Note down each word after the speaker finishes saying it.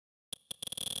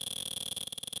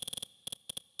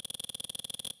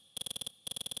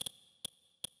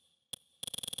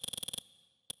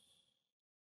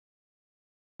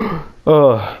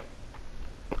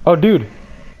Oh, dude.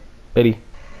 Eddie.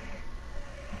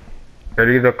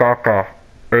 Eddie the Kaka.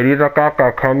 Eddie the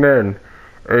Kaka, come in.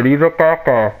 Eddie the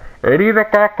Kaka. Eddie the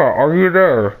Kaka, are you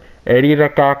there? Eddie the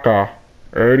Kaka.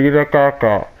 Eddie the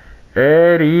Kaka.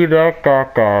 Eddie the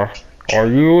Kaka. Are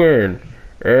you in?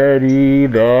 Eddie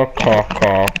the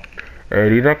Kaka.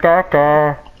 Eddie the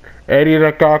Kaka. Eddie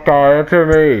the Kaka, answer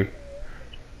me.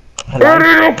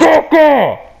 Eddie the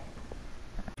Kaka!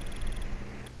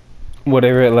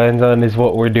 Whatever it lands on is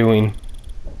what we're doing.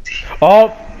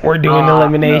 Oh, we're doing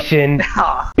elimination. No.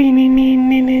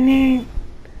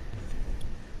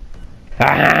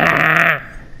 Ah!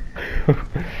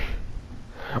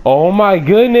 Oh my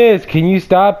goodness, can you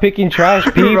stop picking trash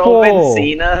people? Roman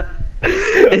Cena?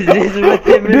 Is this what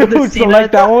him and the Cena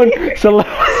select that one. Select.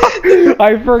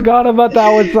 I forgot about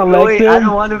that one. Select no, wait, him. I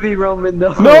don't want to be Roman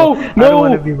though. No, I don't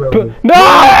want to be Roman.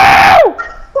 No!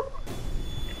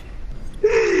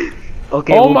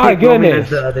 Okay, oh we'll my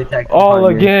goodness. All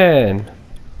again.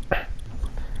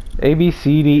 A, B,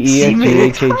 C, D, E, F, G,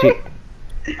 H, H, G.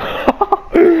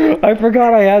 I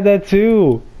forgot I had that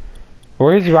too.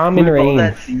 Where's Roman Reigns?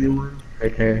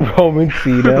 Right there. Roman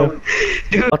Cena.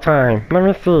 All time. Let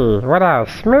me see. What else?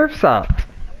 Smurfs up.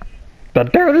 The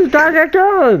dirty dog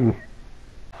again.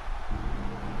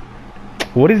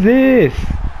 What is this?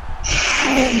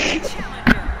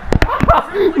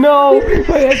 No,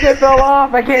 my headset fell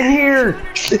off. I can't hear.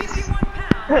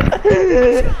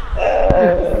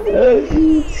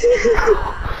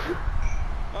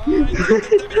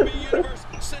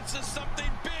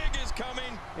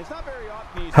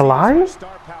 Hello?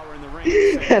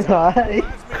 Hello?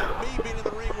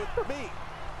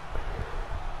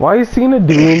 Why is Cena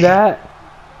doing that?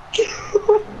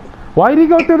 Why did he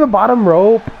go through the bottom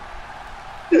rope?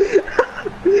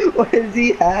 What does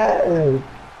he have?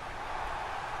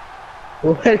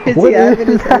 What does he have in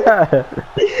his head?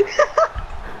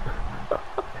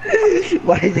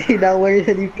 Why is he not wearing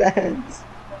any pants?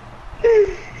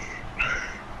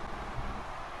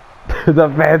 The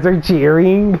fans are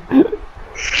cheering.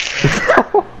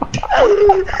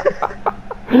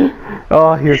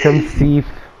 Oh, here comes Steve.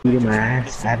 Eating my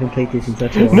ass. I haven't played this in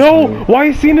such a long No! time. Why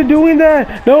is Cena doing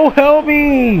that? No, help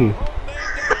me!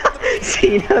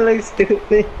 Cena looks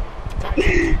stupid.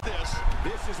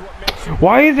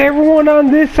 Why is everyone on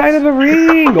this side of the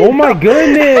ring? Oh my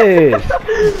goodness!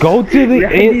 Go to the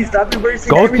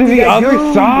go to the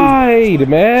other side,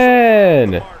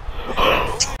 man!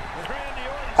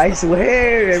 I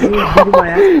swear, everyone's beating my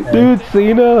ass. Dude,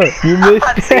 Cena, you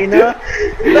missed it. Cena.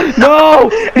 No,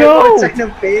 no. Everyone's trying to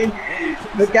pin.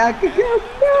 Look out, look out,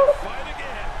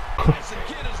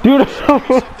 dude.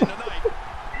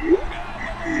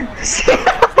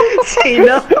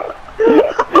 Cena.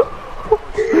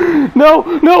 No,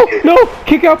 no, no.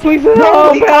 Kick out, please.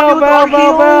 No, help.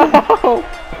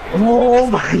 Oh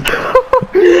my god.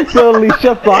 The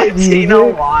Alicia Fox Cena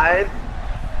won.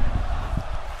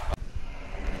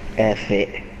 F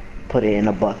it. Put it in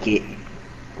a bucket.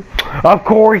 Of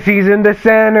course he's in the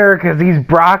center because he's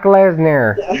Brock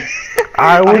Lesnar.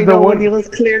 I was the one. He was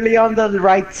clearly on the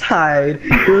right side.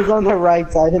 He was on the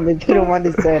right side and they put him on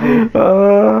the center.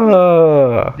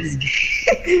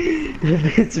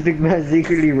 This big man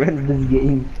secretly runs this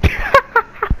game.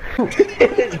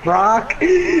 It's Brock.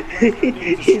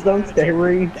 He's on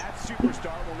steroids.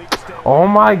 Oh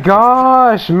my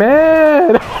gosh,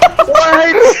 man!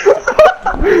 What?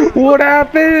 What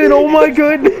happened? Oh my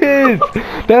goodness!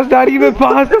 That's not even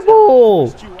possible!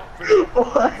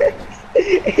 What?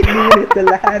 It didn't hit the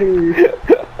ladder.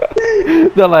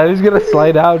 The ladder's gonna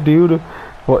slide out, dude.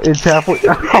 Well, it's halfway.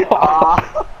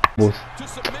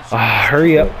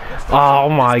 Hurry up. Oh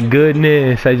my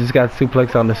goodness. I just got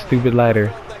suplexed on the stupid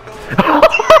ladder.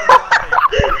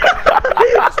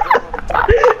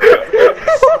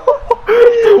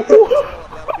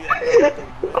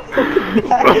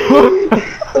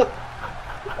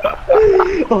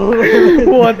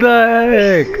 What the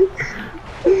heck?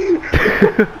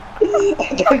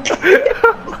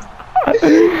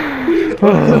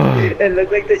 It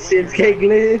looked like the Shinsuke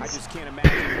glitch.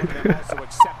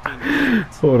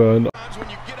 Hold on.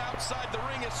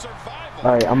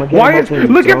 Alright, I'm gonna get Why is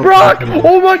look at Brock!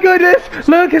 Oh my goodness!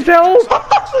 Look at health!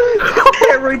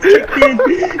 Steroids kicked in!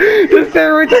 The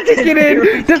steroids are kicking in!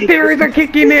 The steroids are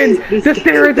kicking in! The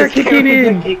steroids are kicking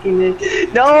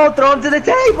in! No, throw him to the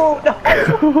table!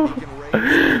 No.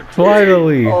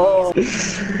 Finally! Oh,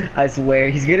 I swear,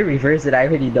 he's gonna reverse it, I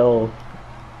already know.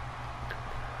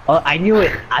 Oh, I knew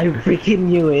it! I freaking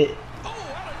knew it!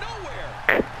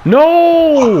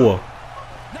 No!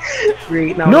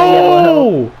 Freak,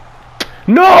 no!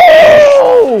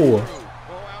 No!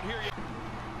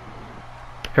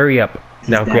 Hurry up.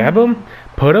 Now grab him,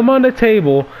 put him on the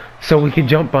table so we can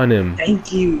jump on him.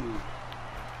 Thank you.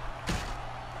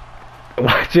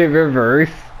 Watch it reverse.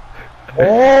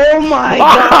 Oh my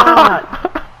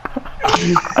god!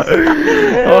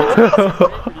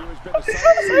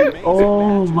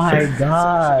 Oh my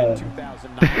god.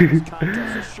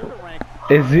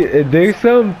 Is there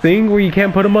something where you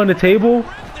can't put him on the table?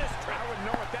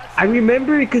 I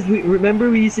remember because we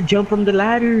used to jump from the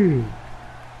ladder.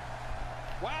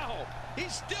 Wow,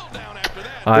 he's still down after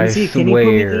that. I Can you put me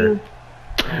swear. through?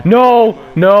 No,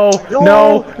 no,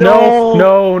 no, no,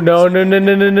 no, no, no, no,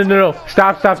 no, no, no, no.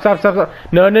 Stop, stop, stop, stop, stop.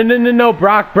 No, no, no, no, no.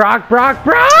 Brock, Brock, Brock,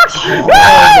 Brock.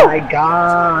 Oh my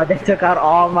god, that took out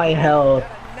all my health.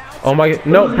 Oh my,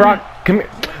 no, Brock, come here.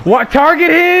 What?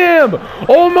 Target him!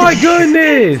 Oh my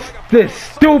goodness! This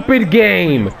stupid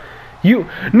game. You,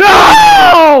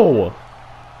 no!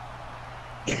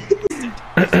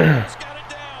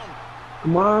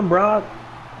 Come on, Brock.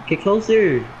 Get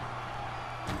closer.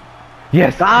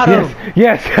 Yes, Got him.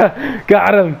 yes, yes,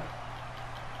 got him.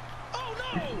 Oh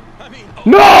no! I mean,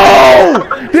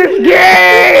 No! This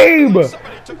game!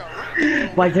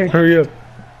 My turn. Hurry up.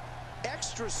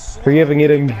 extra slow. Hurry up and get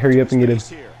him. Hurry up and get him.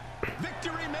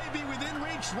 Victory may be within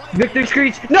reach right Victor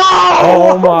Screech. No!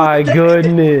 Oh my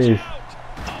goodness.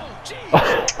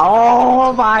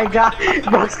 Oh my god.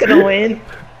 Brock's gonna win.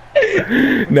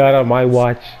 Not on my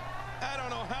watch. I don't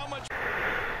know how much.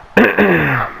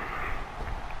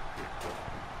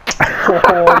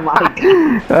 Oh my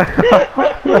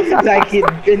god. Like it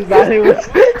didn't matter.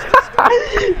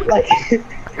 Like,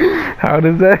 How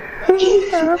does that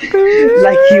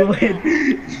like you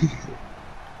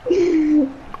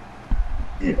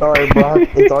win. Alright, Brock,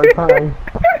 it's our time.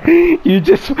 You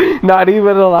just, not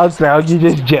even a loud sound, you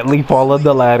just gently fall on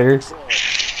the ladder.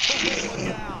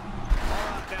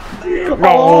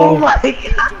 Oh my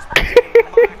god.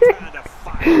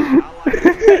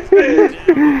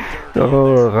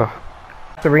 Oh.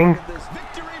 The ring.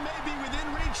 Victory may be within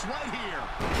reach right here.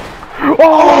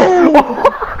 Oh!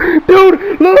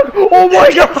 Dude, look! Oh my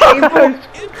gosh!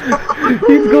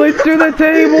 He glitched through the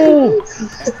table!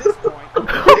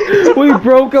 We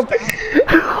broke up.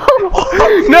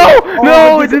 No!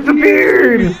 No! It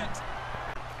disappeared!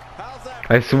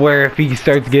 I swear if he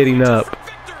starts getting up.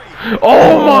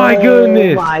 Oh my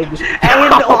goodness! My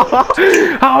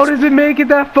How does it make it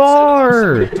that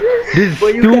far? This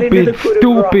Well, you got into the coup de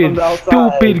grace from the outside.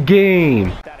 stupid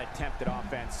game. That attempted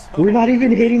offense. We're not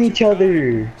even hitting each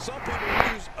other. Some people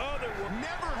use other will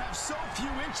never have so few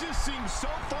inches seem so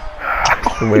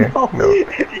far away. Where? No.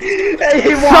 Hey,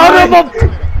 he Son won. of a...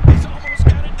 He's almost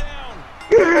got it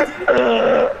down.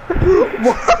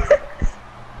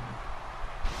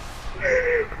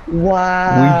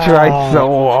 Wow. We tried so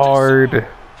hard.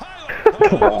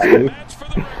 Highlight match for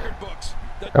the record books.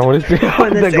 I want to see the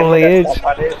glitch.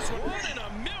 One in a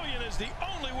million is the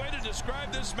only way to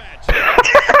describe this match.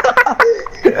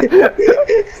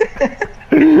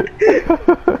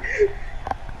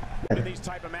 In these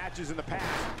type of matches in the past,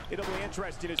 it'll be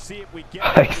interesting to see if we get.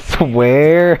 I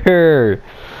swear.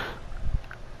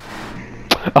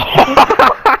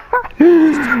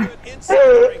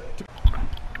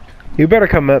 You better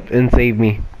come up and save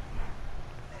me.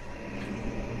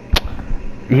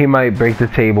 He might break the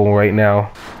table right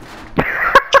now.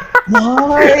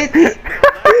 What?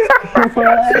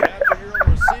 What?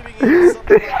 This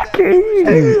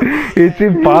game. It's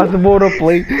impossible to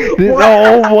play this.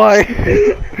 Oh my.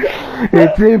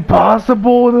 It's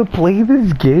impossible to play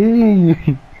this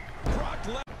game.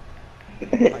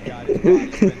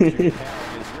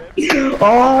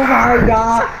 Oh my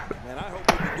god.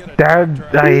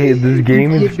 This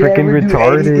game is freaking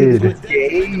retarded.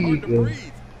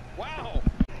 Wow.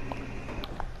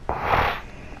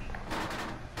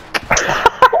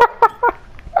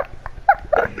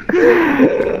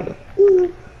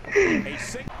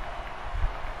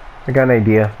 I got an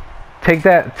idea. Take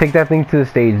that thing to the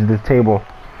stage, the table.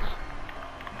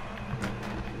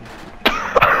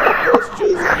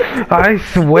 I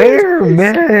swear,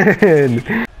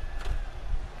 man.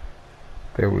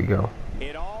 There we go.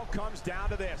 It all comes down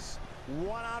to this.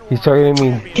 One-on-one. He's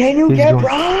targeting me. Can you He's get going-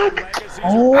 Brock?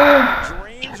 Oh.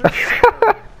 Dreams are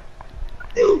shattered.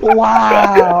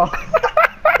 Wow. Shot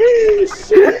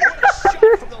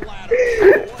from the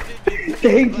ladder. What did you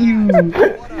Thank you.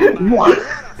 What?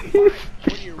 He's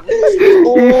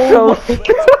so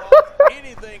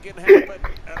Anything can happen,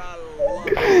 and I love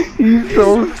it. He's so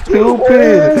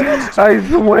stupid. I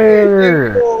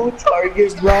swear. Oh,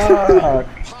 target Brock.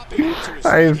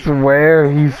 I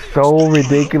swear he's so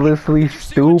ridiculously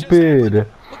stupid. Look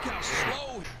how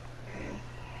slow.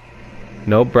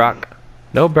 No Brock.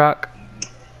 No Brock.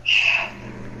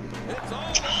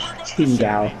 Team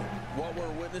Gal. What we're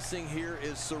witnessing here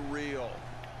is surreal.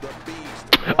 The beast.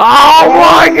 Oh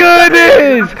my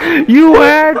goodness! You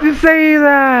had to say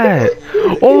that!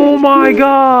 Oh my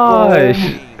gosh!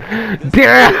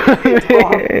 Damn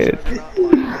it!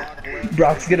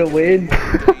 Brock's gonna win.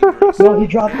 No, he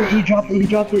dropped it. He dropped it. He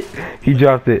dropped it. He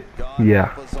dropped it.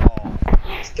 Yeah.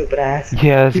 Stupid ass.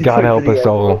 Yes, He's God going help for the us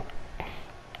all. elbow.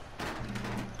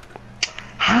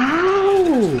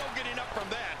 How?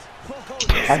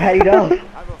 I've had enough.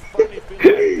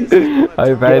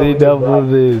 I've had enough of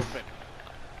this.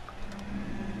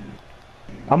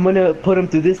 I'm gonna put him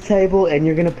through this table, and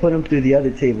you're gonna put him through the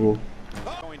other table.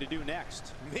 Going to do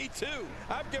next? Me too.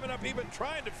 I've given up even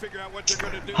trying to figure out what they're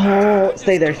going to do. Oh,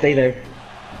 stay there, stay there.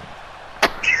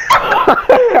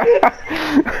 I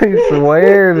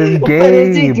swear, this What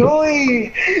is he game.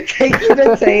 doing? Taking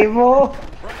the table?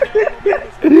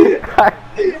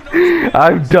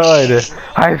 I'm done.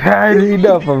 I've had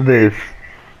enough of this.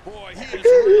 Boy, he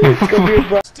is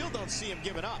really still don't see him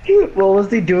giving up. What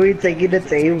was he doing taking the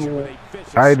table?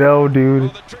 I know, dude.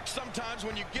 Well, the trick sometimes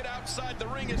when you get outside the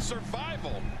ring is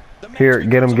survival. The match Here,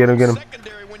 get him, get him, get him.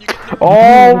 secondary when you get near-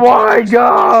 Oh my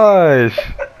gosh!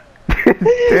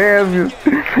 Damn,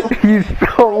 he's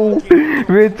so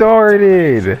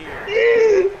retarded.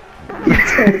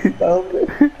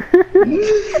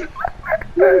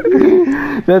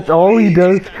 That's all he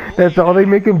does. That's all they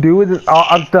make him do in this. Oh,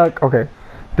 I'm stuck. Okay.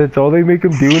 That's all they make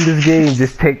him do in this game.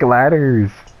 Just take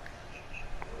ladders.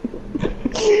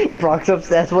 Brock's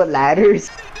obsessed with ladders.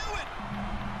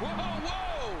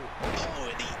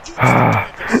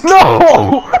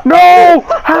 No! No!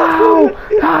 How?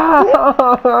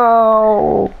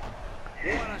 How? What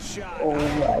a shot. Oh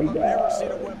my I've never seen a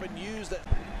god. weapon used that.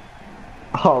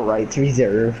 All rights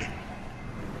reserved.